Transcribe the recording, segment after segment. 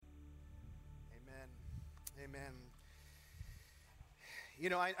Amen. You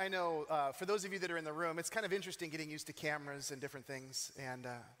know, I know for those of you that are in the room, it's kind of interesting getting used to cameras and different things. And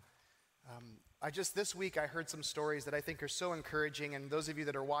this week I heard some stories that I think are so encouraging. And those of you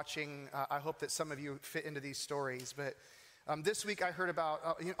that are watching, I hope that some of you fit into these stories. But this week I heard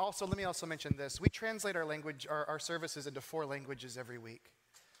about, let me also mention this. We translate our services into 4 languages every week.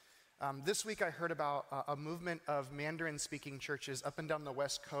 This week I heard about a movement of Mandarin-speaking churches up and down the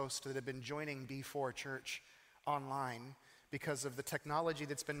West Coast that have been joining B4 Church online because of the technology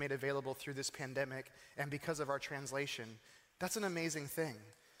that's been made available through this pandemic and because of our translation. That's an amazing thing.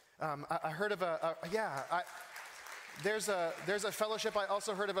 I heard of there's a fellowship. I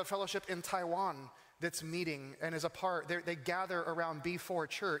also heard of a fellowship in Taiwan that's meeting and is a part. They gather around B4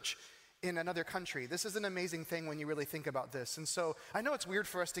 Church in another country. This is an amazing thing when you really think about this. And so I know it's weird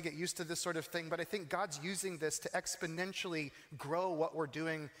for us to get used to this sort of thing, but I think God's using this to exponentially grow what we're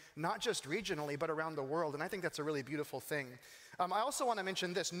doing, not just regionally, but around the world. And I think that's a really beautiful thing. I also want to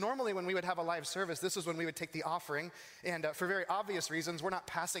mention this. Normally when we would have a live service, this is when we would take the offering. And for very obvious reasons, we're not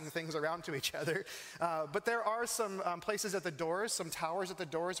passing things around to each other. But there are some places at the doors, some towers at the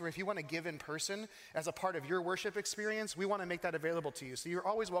doors, where if you want to give in person as a part of your worship experience, we want to make that available to you. So you're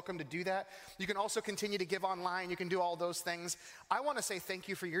always welcome to do that. You can also continue to give online. You can do all those things. I want to say thank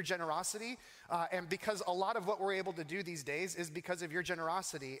you for your generosity. And because a lot of what we're able to do these days is because of your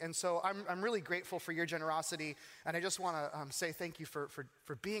generosity. And so I'm really grateful for your generosity. And I just want to say thank you for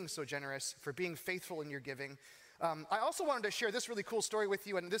being so generous, for being faithful in your giving. I also wanted to share this really cool story with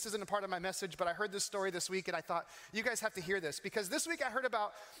you, and this isn't a part of my message, but I heard this story this week, and I thought, you guys have to hear this, because this week I heard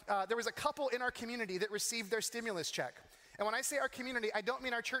about, there was a couple in our community that received their stimulus check. And when I say our community, I don't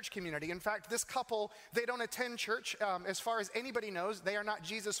mean our church community. In fact, this couple, they don't attend church. As far as anybody knows, they are not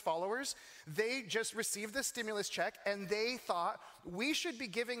Jesus followers. They just received this stimulus check, and they thought, we should be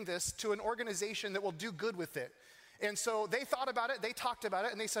giving this to an organization that will do good with it. And so they thought about it, they talked about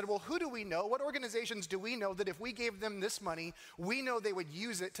it, and they said, well, who do we know? What organizations do we know that if we gave them this money, we know they would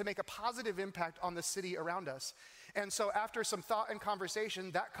use it to make a positive impact on the city around us? And so after some thought and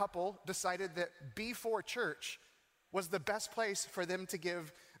conversation, that couple decided that B4 Church was the best place for them to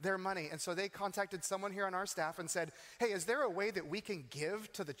give their money. And so they contacted someone here on our staff and said, hey, is there a way that we can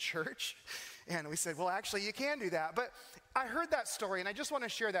give to the church? And we said, well, actually, you can do that. But I heard that story, and I just want to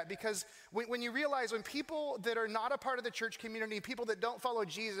share that because when you realize when people that are not a part of the church community, people that don't follow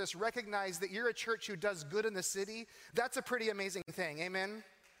Jesus, recognize that you're a church who does good in the city, that's a pretty amazing thing. Amen?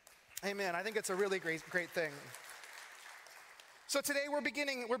 Amen. I think it's a really great thing. So today we're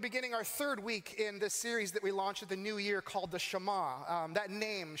beginning our 3rd week in this series that we launched at the new year called the Shema. That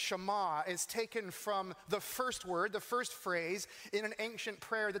name, Shema, is taken from the first word, the first phrase in an ancient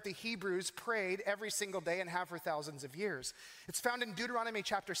prayer that the Hebrews prayed every single day and have for thousands of years. It's found in Deuteronomy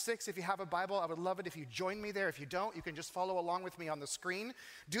chapter 6. If you have a Bible, I would love it if you join me there. If you don't, you can just follow along with me on the screen.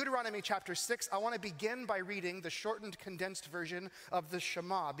 Deuteronomy chapter 6, I want to begin by reading the shortened, condensed version of the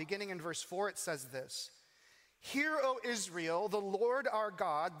Shema. Beginning in verse 4, it says this. Hear, O Israel, the Lord our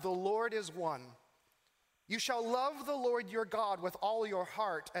God, the Lord is one. You shall love the Lord your God with all your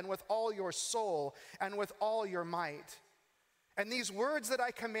heart and with all your soul and with all your might. And these words that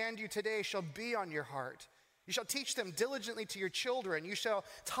I command you today shall be on your heart. You shall teach them diligently to your children. You shall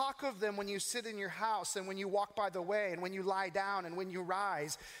talk of them when you sit in your house and when you walk by the way and when you lie down and when you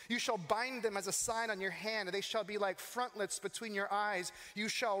rise. You shall bind them as a sign on your hand, and they shall be like frontlets between your eyes. You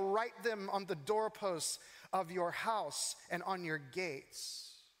shall write them on the doorposts of your house and on your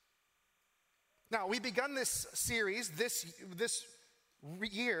gates. Now, we begun this series this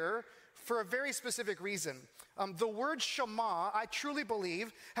year for a very specific reason. The word Shema, I truly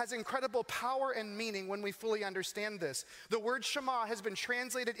believe, has incredible power and meaning when we fully understand this. The word Shema has been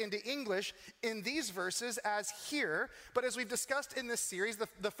translated into English in these verses as hear, but as we've discussed in this series,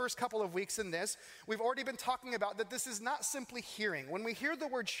 the first couple of weeks in this, we've already been talking about that this is not simply hearing. When we hear the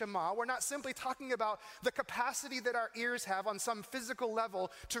word Shema, we're not simply talking about the capacity that our ears have on some physical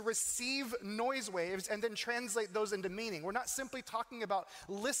level to receive noise waves and then translate those into meaning. We're not simply talking about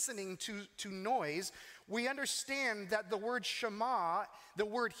listening to noise. We understand that the word Shema, the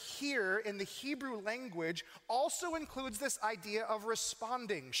word hear in the Hebrew language, also includes this idea of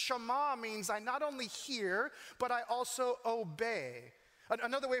responding. Shema means I not only hear, but I also obey.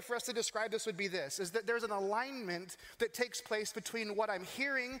 Another way for us to describe this would be this, is that there's an alignment that takes place between what I'm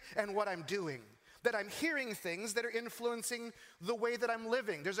hearing and what I'm doing. That I'm hearing things that are influencing the way that I'm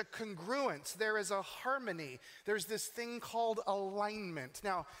living. There's a congruence, there is a harmony, there's this thing called alignment.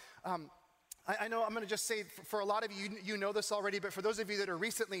 Now, I know I'm going to just say, for a lot of you, you know this already, but for those of you that are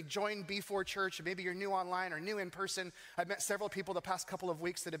recently joined B4 Church, maybe you're new online or new in person, I've met several people the past couple of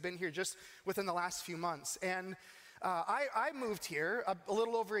weeks that have been here just within the last few months. And I moved here a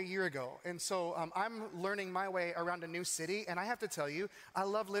little over a year ago, and so I'm learning my way around a new city, and I have to tell you, I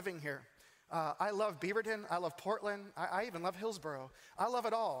love living here. I love Beaverton, I love Portland, I even love Hillsboro. I love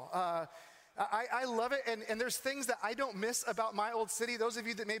it all. I love it, and there's things that I don't miss about my old city. Those of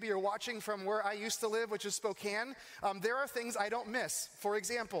you that maybe are watching from where I used to live, which is Spokane, there are things I don't miss. For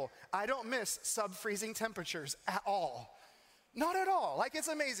example, I don't miss sub-freezing temperatures at all. Not at all. Like, it's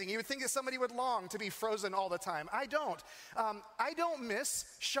amazing. You would think that somebody would long to be frozen all the time. I don't. I don't miss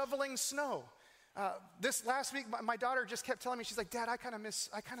shoveling snow. This last week, my daughter just kept telling me, she's like, Dad, I kind of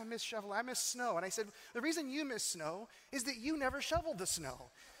miss shoveling. I miss snow. And I said, the reason you miss snow is that you never shoveled the snow.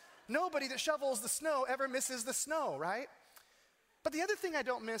 Nobody that shovels the snow ever misses the snow, right? But the other thing I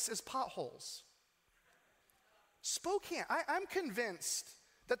don't miss is potholes. Spokane, I'm convinced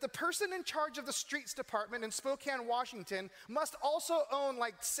that the person in charge of the streets department in Spokane, Washington, must also own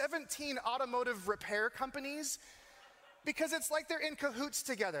like 17 automotive repair companies, because it's like they're in cahoots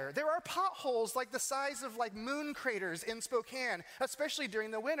together. There are potholes like the size of like moon craters in Spokane, especially during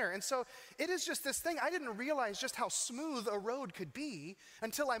the winter. And so it is just this thing. I didn't realize just how smooth a road could be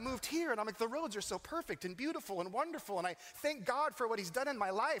until I moved here. And I'm like, the roads are so perfect and beautiful and wonderful. And I thank God for what he's done in my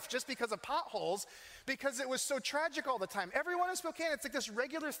life just because of potholes, because it was so tragic all the time. Everyone in Spokane, it's like this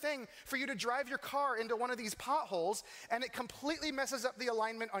regular thing for you to drive your car into one of these potholes, and it completely messes up the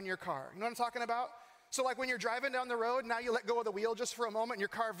alignment on your car. You know what I'm talking about? So like when you're driving down the road, now you let go of the wheel just for a moment and your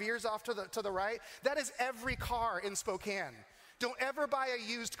car veers off to the right. That is every car in Spokane. Don't ever buy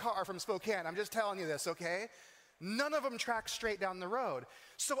a used car from Spokane. I'm just telling you this, okay? None of them track straight down the road.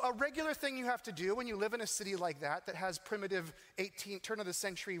 So a regular thing you have to do when you live in a city like that has primitive 18th, turn of the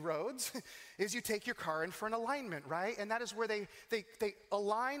century roads, is you take your car in for an alignment, right? And that is where they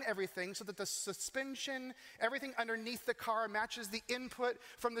align everything so that the suspension, everything underneath the car matches the input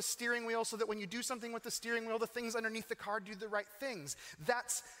from the steering wheel, so that when you do something with the steering wheel, the things underneath the car do the right things.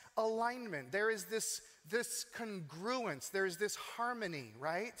 That's alignment. There is this congruence. There is this harmony,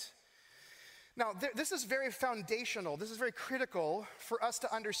 right? Now, this is very foundational. This is very critical for us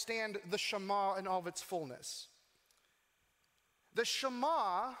to understand the Shema in all of its fullness. The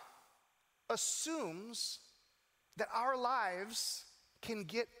Shema assumes that our lives can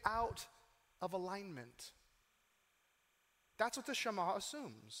get out of alignment. That's what the Shema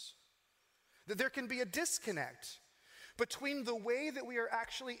assumes. That there can be a disconnect between the way that we are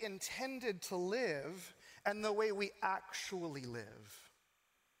actually intended to live and the way we actually live.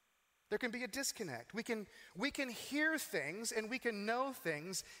 There can be a disconnect. We can hear things and we can know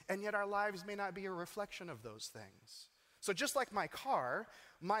things, and yet our lives may not be a reflection of those things. So just like my car,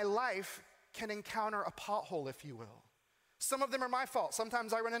 my life can encounter a pothole, if you will. Some of them are my fault.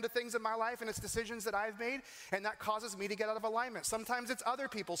 Sometimes I run into things in my life and it's decisions that I've made, and that causes me to get out of alignment. Sometimes it's other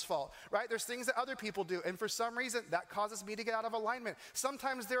people's fault, right? There's things that other people do, and for some reason that causes me to get out of alignment.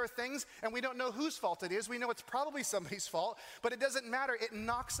 Sometimes there are things and we don't know whose fault it is. We know it's probably somebody's fault, but it doesn't matter. It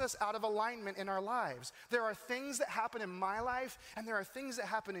knocks us out of alignment in our lives. There are things that happen in my life and there are things that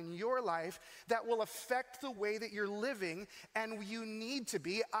happen in your life that will affect the way that you're living, and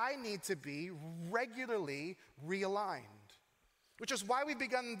I need to be regularly realigned. Which is why we've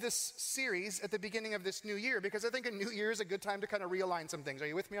begun this series at the beginning of this new year, because I think a new year is a good time to kind of realign some things. Are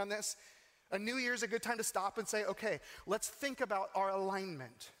you with me on this? A new year is a good time to stop and say, okay, let's think about our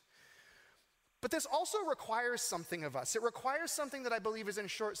alignment. But this also requires something of us. It requires something that I believe is in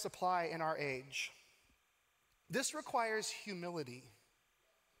short supply in our age. This requires humility.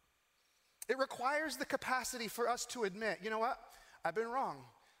 It requires the capacity for us to admit, you know what? I've been wrong.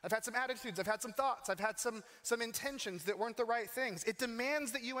 I've had some attitudes, I've had some thoughts, I've had some intentions that weren't the right things. It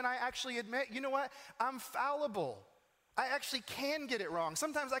demands that you and I actually admit, you know what? I'm fallible. I actually can get it wrong.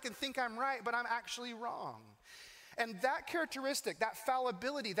 Sometimes I can think I'm right, but I'm actually wrong. And that characteristic, that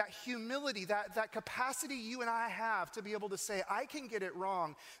fallibility, that humility, that capacity you and I have to be able to say, I can get it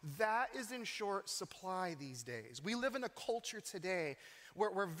wrong, that is in short supply these days. We live in a culture today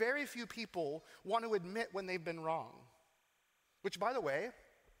where very few people want to admit when they've been wrong. Which, by the way,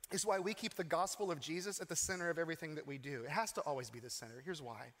 is why we keep the gospel of Jesus at the center of everything that we do. It has to always be the center. Here's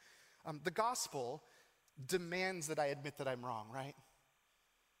why. The gospel demands that I admit that I'm wrong, right?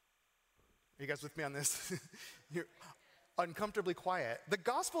 Are you guys with me on this? You're uncomfortably quiet. The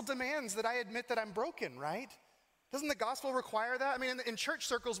gospel demands that I admit that I'm broken, right? Doesn't the gospel require that? I mean, in church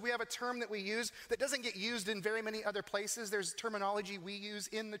circles, we have a term that we use that doesn't get used in very many other places. There's terminology we use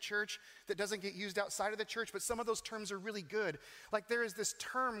in the church that doesn't get used outside of the church, but some of those terms are really good. Like there is this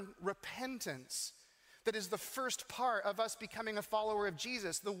term, repentance, that is the first part of us becoming a follower of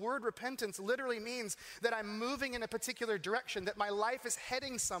Jesus. The word repentance literally means that I'm moving in a particular direction, that my life is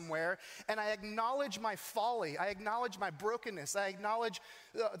heading somewhere, and I acknowledge my folly, I acknowledge my brokenness, I acknowledge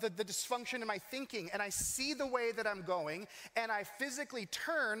the dysfunction in my thinking, and I see the way that I'm going, and I physically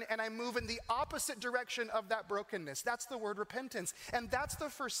turn and I move in the opposite direction of that brokenness. That's the word repentance. And that's the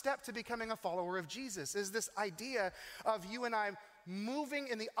first step to becoming a follower of Jesus, is this idea of you and I moving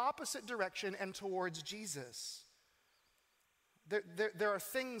in the opposite direction and towards Jesus. There are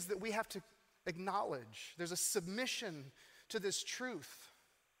things that we have to acknowledge. There's a submission to this truth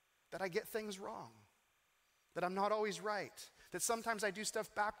that I get things wrong, that I'm not always right, that sometimes I do stuff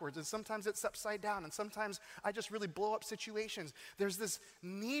backwards, and sometimes it's upside down, and sometimes I just really blow up situations. There's this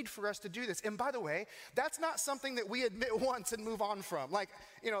need for us to do this. And by the way, that's not something that we admit once and move on from. Like,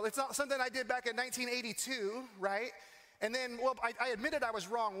 it's not something I did back in 1982, right? And then, I admitted I was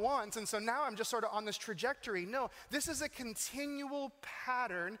wrong once, and so now I'm just sort of on this trajectory. No, this is a continual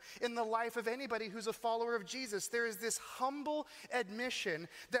pattern in the life of anybody who's a follower of Jesus. There is this humble admission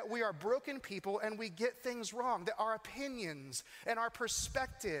that we are broken people and we get things wrong, that our opinions and our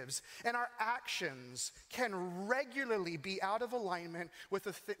perspectives and our actions can regularly be out of alignment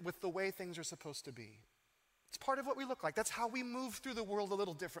with the way things are supposed to be. It's part of what we look like. That's how we move through the world a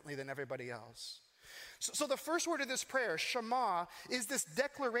little differently than everybody else. So the first word of this prayer, Shema, is this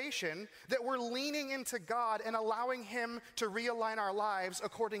declaration that we're leaning into God and allowing him to realign our lives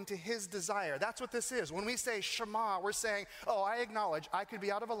according to his desire. That's what this is. When we say Shema, we're saying, I acknowledge I could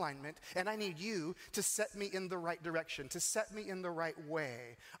be out of alignment and I need you to set me in the right direction, to set me in the right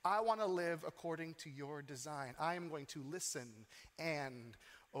way. I want to live according to your design. I am going to listen and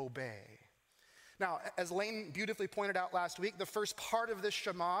obey. Now, as Lane beautifully pointed out last week, the first part of this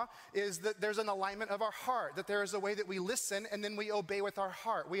Shema is that there's an alignment of our heart, that there is a way that we listen and then we obey with our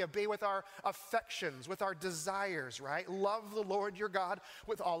heart. We obey with our affections, with our desires, right? Love the Lord your God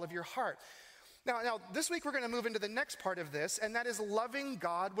with all of your heart. Now, this week we're going to move into the next part of this, and that is loving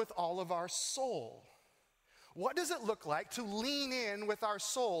God with all of our soul. What does it look like to lean in with our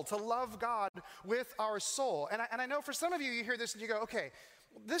soul, to love God with our soul? And I know for some of you hear this and you go, okay,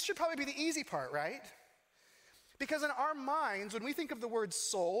 this should probably be the easy part, right? Because in our minds, when we think of the word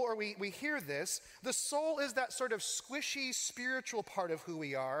soul, or we hear this, the soul is that sort of squishy spiritual part of who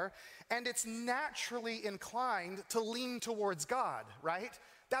we are, and it's naturally inclined to lean towards God, right?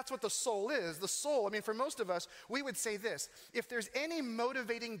 That's what the soul is. The soul, for most of us, we would say this: if there's any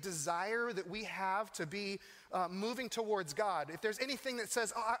motivating desire that we have to be moving towards God, if there's anything that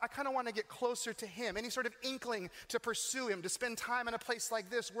says, I kind of want to get closer to him, any sort of inkling to pursue him, to spend time in a place like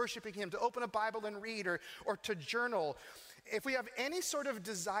this worshiping him, to open a Bible and read, or to journal, if we have any sort of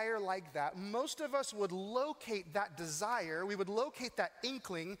desire like that, most of us would locate that desire, we would locate that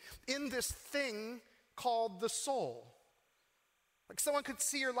inkling in this thing called the soul. Like someone could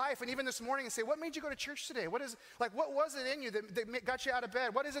see your life, and even this morning, and say, what made you go to church today? What was it in you that got you out of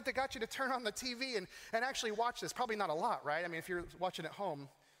bed? What is it that got you to turn on the TV and actually watch this? Probably not a lot, right? If you're watching at home.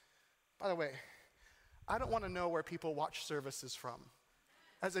 By the way, I don't want to know where people watch services from.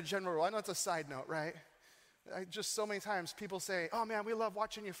 As a general rule, I know it's a side note, right? Just so many times people say, oh man, we love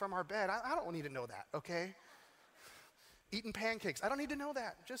watching you from our bed. I don't need to know that, okay? Eating pancakes, I don't need to know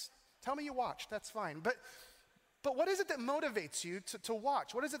that. Just tell me you watched, that's fine. But what is it that motivates you to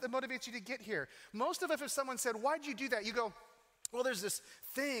watch? What is it that motivates you to get here? Most of us, if someone said, why'd you do that? You go, well, there's this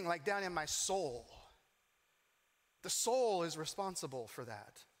thing like down in my soul. The soul is responsible for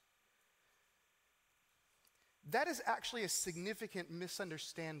that. That is actually a significant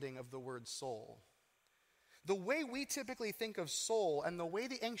misunderstanding of the word soul. The way we typically think of soul and the way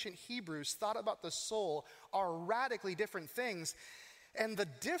the ancient Hebrews thought about the soul are radically different things. And the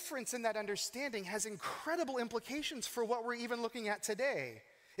difference in that understanding has incredible implications for what we're even looking at today.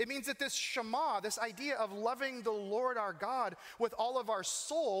 It means that this Shema, this idea of loving the Lord our God with all of our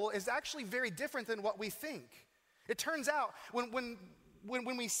soul, is actually very different than what we think. It turns out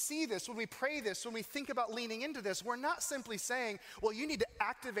when we see this, when we pray this, when we think about leaning into this, we're not simply saying, well, you need to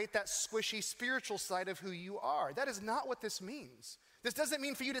activate that squishy spiritual side of who you are. That is not what this means. This doesn't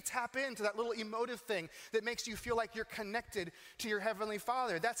mean for you to tap into that little emotive thing that makes you feel like you're connected to your Heavenly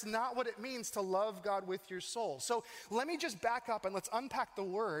Father. That's not what it means to love God with your soul. So let me just back up and let's unpack the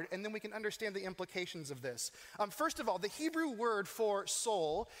word, and then we can understand the implications of this. First of all, the Hebrew word for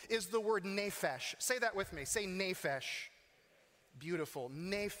soul is the word nephesh. Say that with me. Say nephesh. beautiful.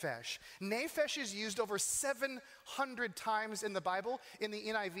 Nephesh. Nephesh is used over 700 times in the Bible. In the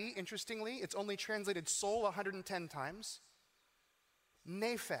NIV, interestingly, it's only translated soul 110 times.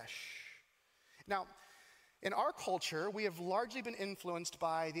 Nephesh. Now, in our culture, we have largely been influenced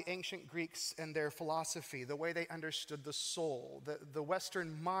by the ancient Greeks and their philosophy, the way they understood the soul. The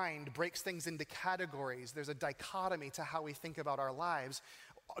Western mind breaks things into categories. There's a dichotomy to how we think about our lives.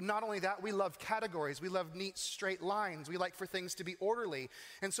 Not only that, we love categories. We love neat, straight lines. We like for things to be orderly.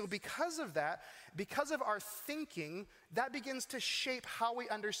 And so because of that, because of our thinking, that begins to shape how we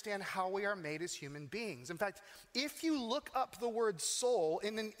understand how we are made as human beings. In fact, if you look up the word soul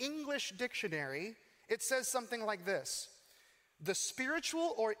in an English dictionary, it says something like this: the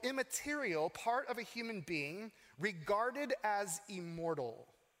spiritual or immaterial part of a human being regarded as immortal.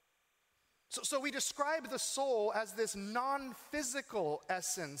 So we describe the soul as this non-physical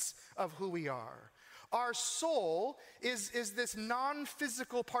essence of who we are. Our soul is this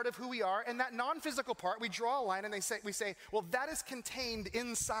non-physical part of who we are, and that non-physical part, we draw a line and we say, well, that is contained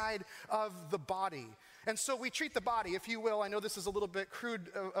inside of the body. And so we treat the body, if you will, I know this is a little bit crude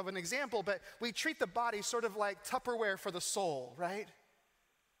of an example, but we treat the body sort of like Tupperware for the soul, right?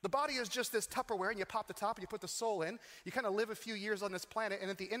 The body is just this Tupperware, and you pop the top and you put the soul in. You kind of live a few years on this planet, and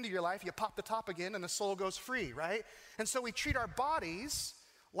at the end of your life, you pop the top again and the soul goes free, right? And so we treat our bodies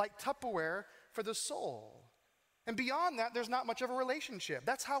like Tupperware for the soul. And beyond that, there's not much of a relationship.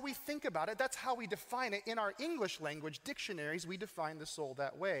 That's how we think about it. That's how we define it. In our English language dictionaries, we define the soul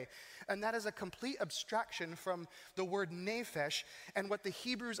that way. And that is a complete abstraction from the word nephesh and what the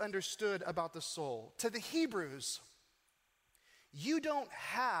Hebrews understood about the soul. To the Hebrews, you don't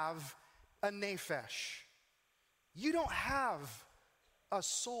have a nephesh. You don't have a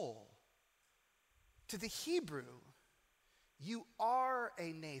soul. To the Hebrew, you are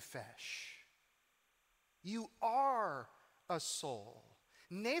a nephesh. You are a soul.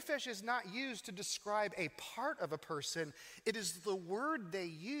 Nephesh is not used to describe a part of a person. It is the word they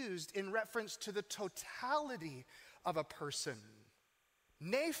used in reference to the totality of a person.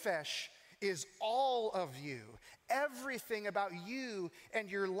 Nephesh is all of you, everything about you and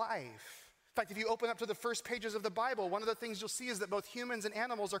your life. In fact, if you open up to the first pages of the Bible, one of the things you'll see is that both humans and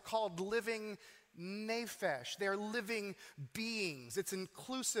animals are called living nephesh. They're living beings. It's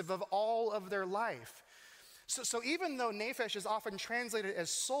inclusive of all of their life. So even though nephesh is often translated as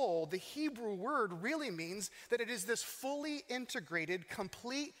soul, the Hebrew word really means that it is this fully integrated,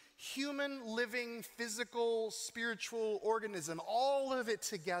 complete human, living, physical, spiritual organism, all of it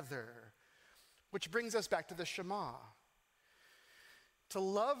together. Which brings us back to the Shema. To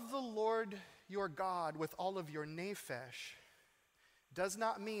love the Lord your God with all of your nephesh does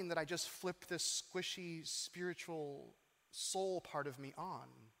not mean that I just flip this squishy spiritual soul part of me on.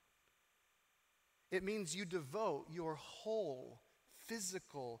 It means you devote your whole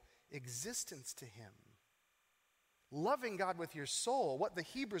physical existence to him. Loving God with your soul, what the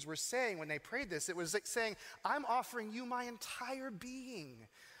Hebrews were saying when they prayed this, it was like saying, I'm offering you my entire being.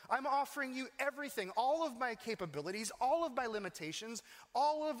 I'm offering you everything, all of my capabilities, all of my limitations,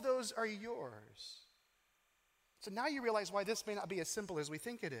 all of those are yours. So now you realize why this may not be as simple as we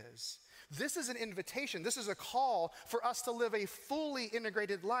think it is. This is an invitation. This is a call for us to live a fully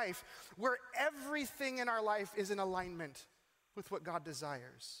integrated life where everything in our life is in alignment with what God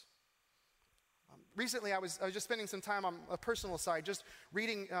desires. Recently, I was just spending some time on a personal side, just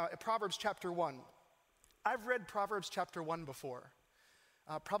reading Proverbs chapter 1. I've read Proverbs chapter 1 before.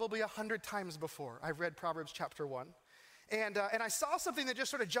 Probably 100 times before I've read Proverbs chapter 1. And I saw something that just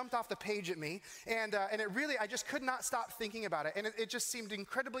sort of jumped off the page at me, and it really, I just could not stop thinking about it, and it just seemed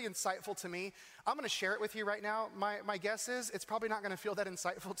incredibly insightful to me. I'm going to share it with you right now. My guess is it's probably not going to feel that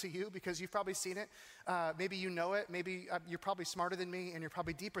insightful to you because you've probably seen it. Maybe you know it. Maybe you're probably smarter than me, and you're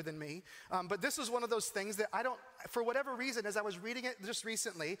probably deeper than me. But this is one of those things that I don't, for whatever reason, as I was reading it just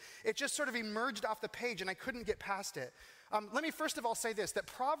recently, it just sort of emerged off the page, and I couldn't get past it. Let me first of all say this, that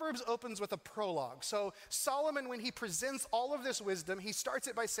Proverbs opens with a prologue. So Solomon, when he presents all of this wisdom, he starts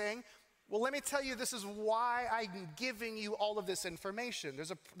it by saying, well, let me tell you, this is why I'm giving you all of this information.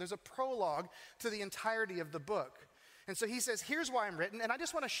 There's a prologue to the entirety of the book. And so he says, here's why I'm written. And I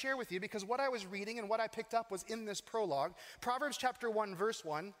just want to share with you, because what I was reading and what I picked up was in this prologue. Proverbs chapter 1, verse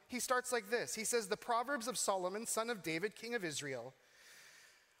 1, he starts like this. He says, the Proverbs of Solomon, son of David, king of Israel,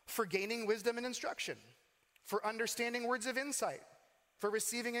 for gaining wisdom and instruction, for understanding words of insight, for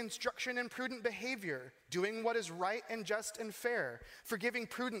receiving instruction in prudent behavior, doing what is right and just and fair, for giving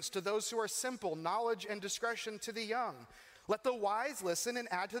prudence to those who are simple, knowledge and discretion to the young. Let the wise listen and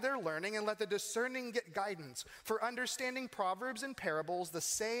add to their learning, and let the discerning get guidance, for understanding proverbs and parables, the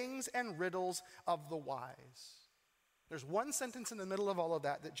sayings and riddles of the wise. There's one sentence in the middle of all of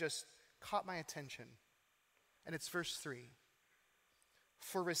that that just caught my attention. And it's verse 3.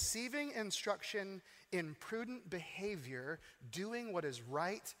 For receiving instruction in prudent behavior, doing what is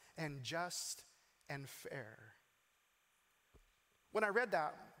right and just and fair. When I read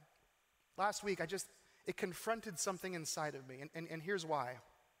that last week, it confronted something inside of me, and here's why.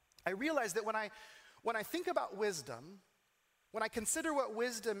 I realized that when I think about wisdom, when I consider what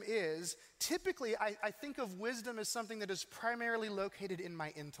wisdom is, typically I think of wisdom as something that is primarily located in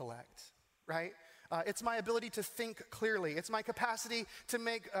my intellect, right? It's my ability to think clearly. It's my capacity to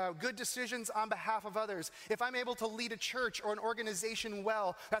make good decisions on behalf of others. If I'm able to lead a church or an organization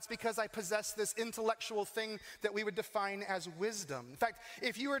well, that's because I possess this intellectual thing that we would define as wisdom. In fact,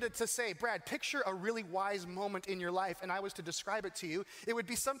 if you were to say, Brad, picture a really wise moment in your life, and I was to describe it to you, it would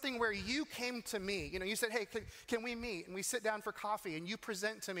be something where you came to me. You said, hey, can we meet? And we sit down for coffee, and you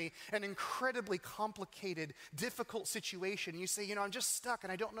present to me an incredibly complicated, difficult situation. You say, I'm just stuck,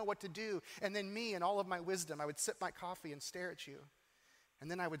 and I don't know what to do. And then me and all of my wisdom, I would sip my coffee and stare at you. And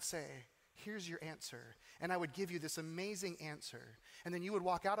then I would say, here's your answer. And I would give you this amazing answer. And then you would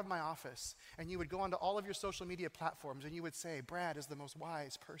walk out of my office and you would go onto all of your social media platforms and you would say, Brad is the most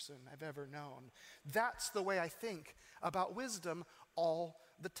wise person I've ever known. That's the way I think about wisdom all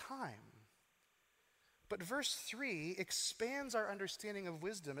the time. But verse 3 expands our understanding of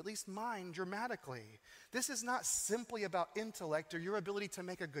wisdom, at least mine, dramatically. This is not simply about intellect or your ability to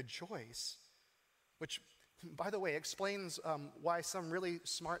make a good choice. Which, by the way, explains why some really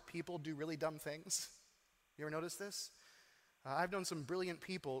smart people do really dumb things. You ever notice this? I've known some brilliant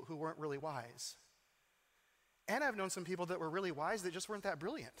people who weren't really wise. And I've known some people that were really wise that just weren't that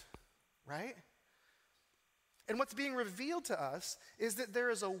brilliant, right? And what's being revealed to us is that there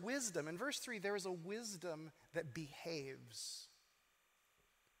is a wisdom. In verse 3, there is a wisdom that behaves.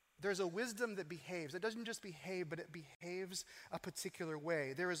 There's a wisdom that behaves. It doesn't just behave, but it behaves a particular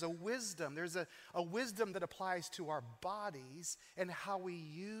way. There is a wisdom. There's a wisdom that applies to our bodies and how we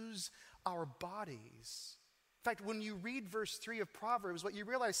use our bodies. In fact, when you read verse 3 of Proverbs, what you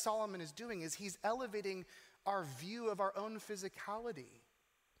realize Solomon is doing is he's elevating our view of our own physicality.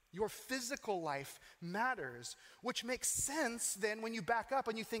 Your physical life matters, which makes sense then when you back up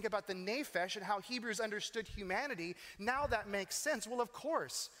and you think about the Nephesh and how Hebrews understood humanity. Now that makes sense. Well, of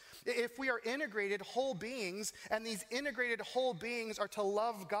course, if we are integrated whole beings and these integrated whole beings are to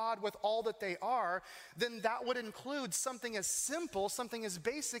love God with all that they are, then that would include something as simple, something as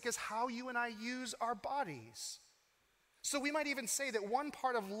basic as how you and I use our bodies. So we might even say that one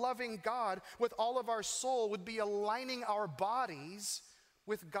part of loving God with all of our soul would be aligning our bodies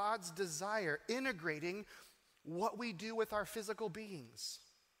with God's desire, integrating what we do with our physical beings.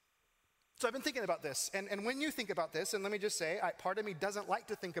 So I've been thinking about this, and when you think about this, and let me just say, part of me doesn't like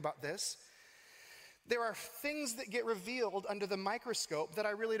to think about this, there are things that get revealed under the microscope that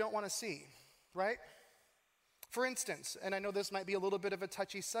I really don't want to see, right? For instance, and I know this might be a little bit of a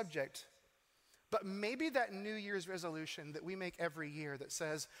touchy subject, but maybe that New Year's resolution that we make every year that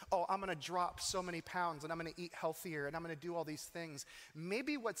says, oh, I'm going to drop so many pounds and I'm going to eat healthier and I'm going to do all these things.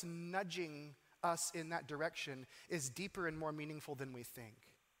 Maybe what's nudging us in that direction is deeper and more meaningful than we think.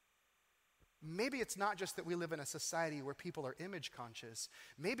 Maybe it's not just that we live in a society where people are image conscious.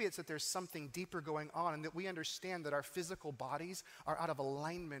 Maybe it's that there's something deeper going on and that we understand that our physical bodies are out of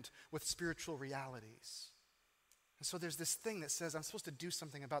alignment with spiritual realities. And so there's this thing that says, I'm supposed to do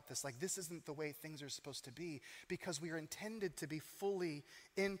something about this. Like, this isn't the way things are supposed to be, because we are intended to be fully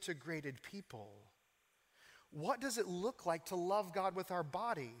integrated people. What does it look like to love God with our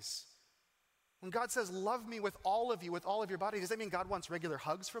bodies? When God says, love me with all of you, with all of your body, does that mean God wants regular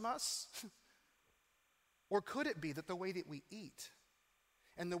hugs from us? Or could it be that the way that we eat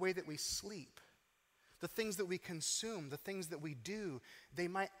and the way that we sleep, the things that we consume, the things that we do, they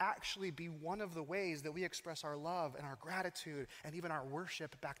might actually be one of the ways that we express our love and our gratitude and even our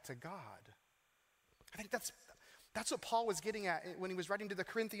worship back to God? I think that's what Paul was getting at when he was writing to the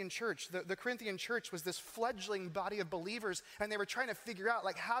Corinthian church. The Corinthian church was this fledgling body of believers, and they were trying to figure out,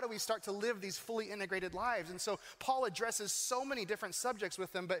 like, how do we start to live these fully integrated lives? And so Paul addresses so many different subjects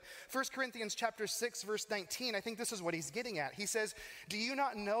with them, but 1 Corinthians chapter 6, verse 19, I think this is what he's getting at. He says, do you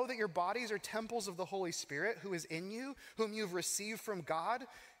not know that your bodies are temples of the Holy Spirit who is in you, whom you've received from God?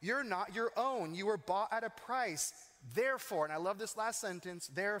 You're not your own. You were bought at a price. Therefore, and I love this last sentence,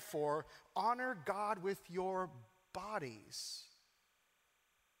 therefore, honor God with your bodies.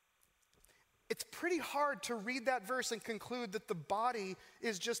 It's pretty hard to read that verse and conclude that the body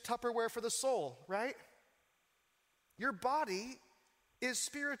is just Tupperware for the soul, right? Your body is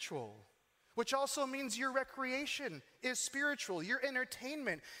spiritual, which also means your recreation is spiritual. Your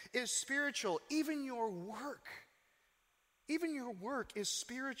entertainment is spiritual. Even your work Even your work is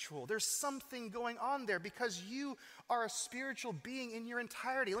spiritual. There's something going on there because you are a spiritual being in your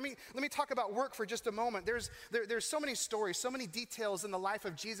entirety. Let me talk about work for just a moment. There's so many stories, so many details in the life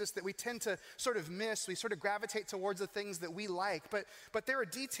of Jesus that we tend to sort of miss. We sort of gravitate towards the things that we like, but there are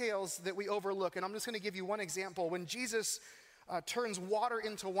details that we overlook. And I'm just going to give you one example. When Jesus turns water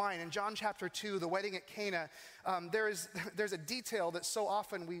into wine in John chapter 2, the wedding at Cana, there's a detail that so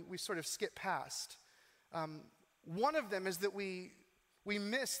often we sort of skip past. One of them is that we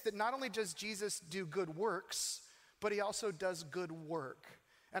miss that not only does Jesus do good works, but he also does good work.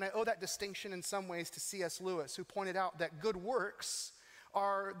 And I owe that distinction in some ways to C.S. Lewis, who pointed out that good works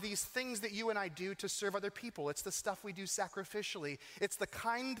are these things that you and I do to serve other people. It's the stuff we do sacrificially. It's the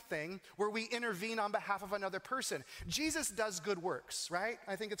kind thing where we intervene on behalf of another person. Jesus does good works, right?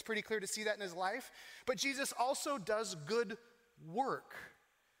 I think it's pretty clear to see that in his life. But Jesus also does good work.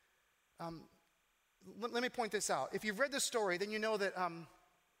 Let me point this out. If you've read this story, then you know that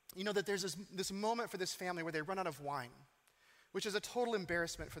there's this moment for this family where they run out of wine, which is a total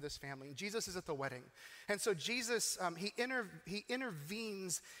embarrassment for this family. Jesus is at the wedding. And so Jesus, he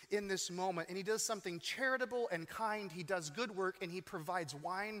intervenes in this moment, and he does something charitable and kind. He does good work, and he provides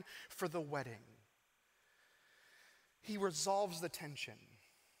wine for the wedding. He resolves the tension.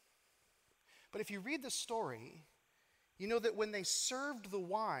 But if you read the story, you know that when they served the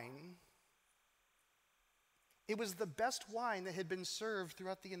wine, it was the best wine that had been served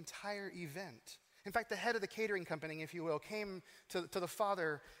throughout the entire event. In fact, the head of the catering company, if you will, came to the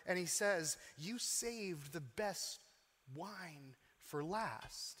father and he says, "You saved the best wine for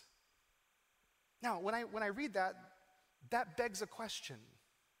last." Now, when I read that begs a question.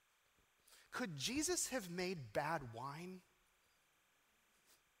 Could Jesus have made bad wine?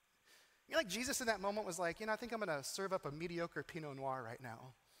 You know, like Jesus in that moment was like, I think I'm going to serve up a mediocre Pinot Noir right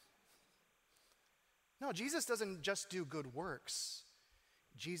now. No, Jesus doesn't just do good works.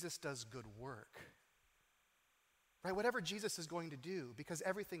 Jesus does good work. Right? Whatever Jesus is going to do, because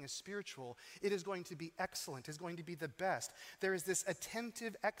everything is spiritual, it is going to be excellent, it's going to be the best. There is this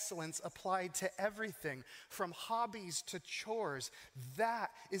attentive excellence applied to everything, from hobbies to chores.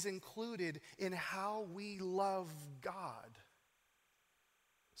 That is included in how we love God.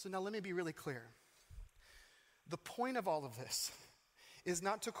 So now let me be really clear. The point of all of this is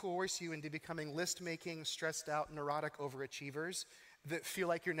not to coerce you into becoming list-making, stressed out, neurotic overachievers that feel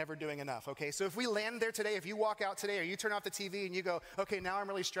like you're never doing enough, okay? So if we land there today, if you walk out today or you turn off the TV and you go, okay, now I'm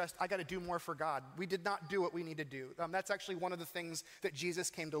really stressed, I gotta do more for God. We did not do what we need to do. That's actually one of the things that Jesus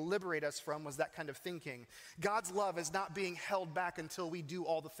came to liberate us from, was that kind of thinking. God's love is not being held back until we do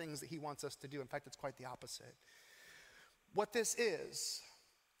all the things that he wants us to do. In fact, it's quite the opposite. What this is,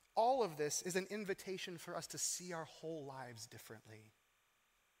 all of this is an invitation for us to see our whole lives differently.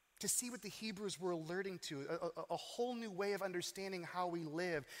 To see what the Hebrews were alerting to, a whole new way of understanding how we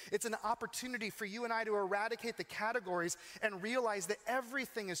live. It's an opportunity for you and I to eradicate the categories and realize that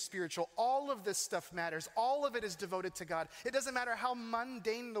everything is spiritual. All of this stuff matters. All of it is devoted to God. It doesn't matter how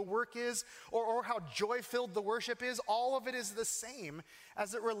mundane the work is or how joy-filled the worship is. All of it is the same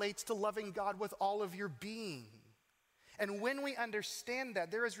as it relates to loving God with all of your being. And when we understand that,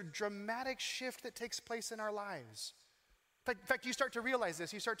 there is a dramatic shift that takes place in our lives. In fact, you start to realize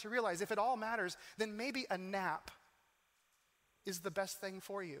this. You start to realize if it all matters, then maybe a nap is the best thing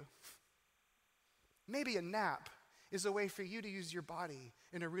for you. Maybe a nap is a way for you to use your body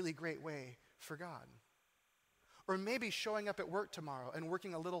in a really great way for God. Or maybe showing up at work tomorrow and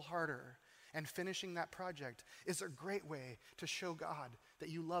working a little harder and finishing that project is a great way to show God that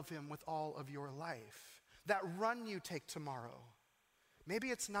you love him with all of your life. That run you take tomorrow,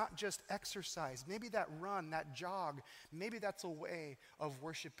 maybe it's not just exercise. Maybe that run, that jog, maybe that's a way of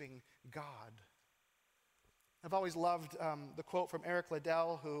worshiping God. I've always loved the quote from Eric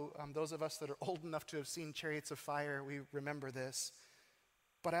Liddell, who those of us that are old enough to have seen Chariots of Fire, we remember this.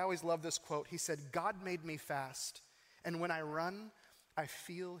 But I always love this quote. He said, "God made me fast, and when I run, I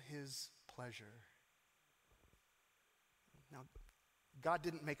feel his pleasure." Now, God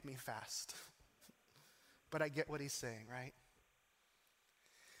didn't make me fast, but I get what he's saying, right?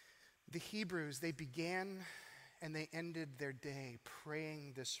 The Hebrews, they began and they ended their day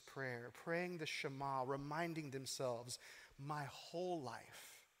praying this prayer, praying the Shema, reminding themselves, my whole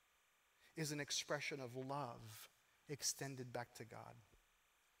life is an expression of love extended back to God.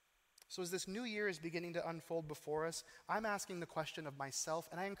 So as this new year is beginning to unfold before us, I'm asking the question of myself,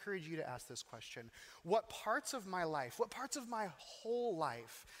 and I encourage you to ask this question. What parts of my life, what parts of my whole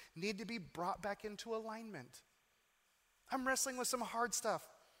life need to be brought back into alignment? I'm wrestling with some hard stuff.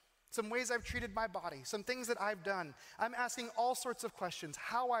 some ways I've treated my body, some things that I've done. I'm asking all sorts of questions,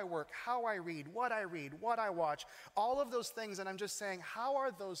 how I work, how I read, what I watch, all of those things. And I'm just saying, how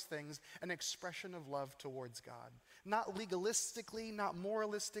are those things an expression of love towards God? Not legalistically, not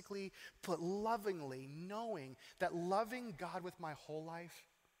moralistically, but lovingly, knowing that loving God with my whole life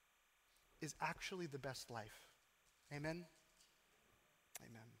is actually the best life. Amen?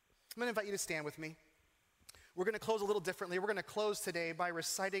 Amen. I'm going to invite you to stand with me. We're going to close a little differently. We're going to close today by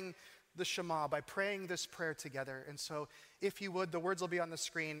reciting the Shema, by praying this prayer together. And so if you would, the words will be on the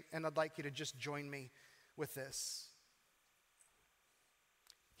screen, and I'd like you to just join me with this.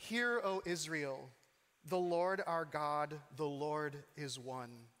 Hear, O Israel, the Lord our God, the Lord is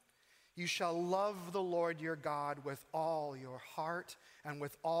one. You shall love the Lord your God with all your heart and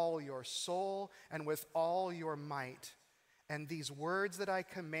with all your soul and with all your might. And these words that I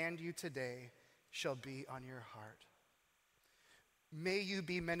command you today shall be on your heart. May you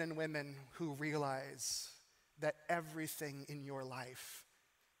be men and women who realize that everything in your life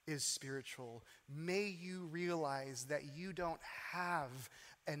is spiritual. May you realize that you don't have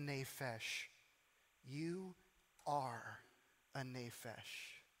a nephesh. You are a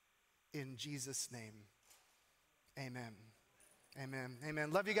nephesh. In Jesus' name, amen. Amen.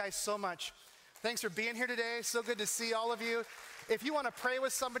 Amen. Love you guys so much. Thanks for being here today. So good to see all of you. If you want to pray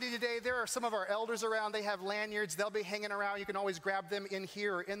with somebody today, there are some of our elders around. They have lanyards. They'll be hanging around. You can always grab them in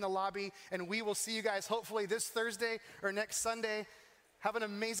here or in the lobby. And we will see you guys hopefully this Thursday or next Sunday. Have an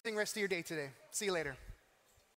amazing rest of your day today. See you later.